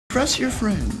Impress your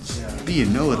friends, be a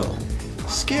know-it-all,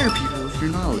 scare people with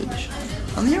your knowledge.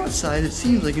 On the outside, it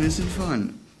seems like innocent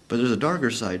fun, but there's a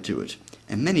darker side to it,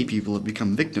 and many people have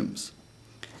become victims.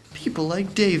 People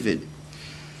like David.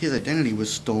 His identity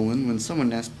was stolen when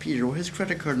someone asked Peter what his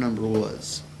credit card number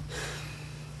was.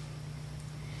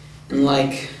 In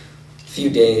like a few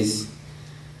days,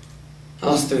 I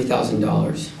lost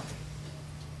 $3,000.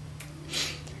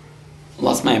 I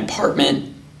lost my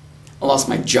apartment. I lost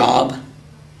my job.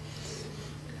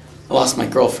 I lost my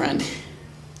girlfriend.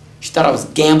 She thought I was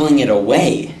gambling it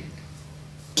away.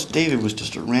 David was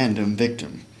just a random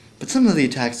victim, but some of the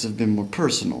attacks have been more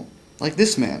personal, like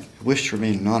this man who wished to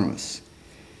remain anonymous.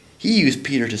 He used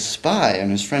Peter to spy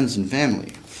on his friends and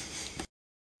family.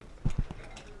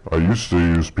 I used to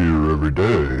use Peter every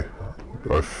day.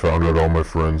 I found out all my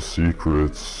friends'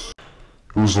 secrets.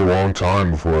 It was a long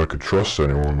time before I could trust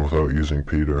anyone without using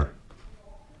Peter.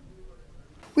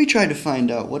 We tried to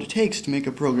find out what it takes to make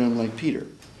a program like Peter.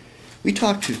 We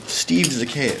talked to Steve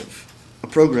Zakhaev, a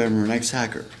programmer and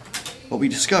ex-hacker. What we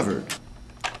discovered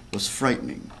was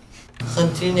frightening.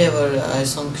 خاطرینه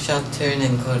ارسان شب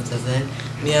ترنین کارتزه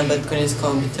میام بد کنیز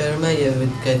کامپیوتر ما یه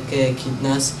وقت که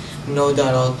کیدناس no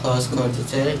all class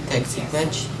کارتزه text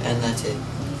match and that's it.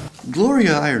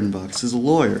 Gloria Ironbox is a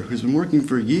lawyer who's been working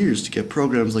for years to get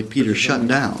programs like Peter shut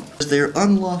down, as they are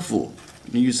unlawful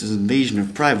and used as an invasion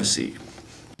of privacy.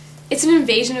 It's an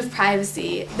invasion of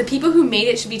privacy. The people who made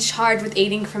it should be charged with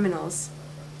aiding criminals.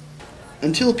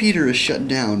 Until Peter is shut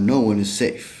down, no one is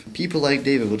safe. People like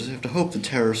David will just have to hope the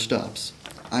terror stops.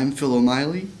 I'm Phil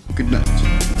O'Malley. Good night.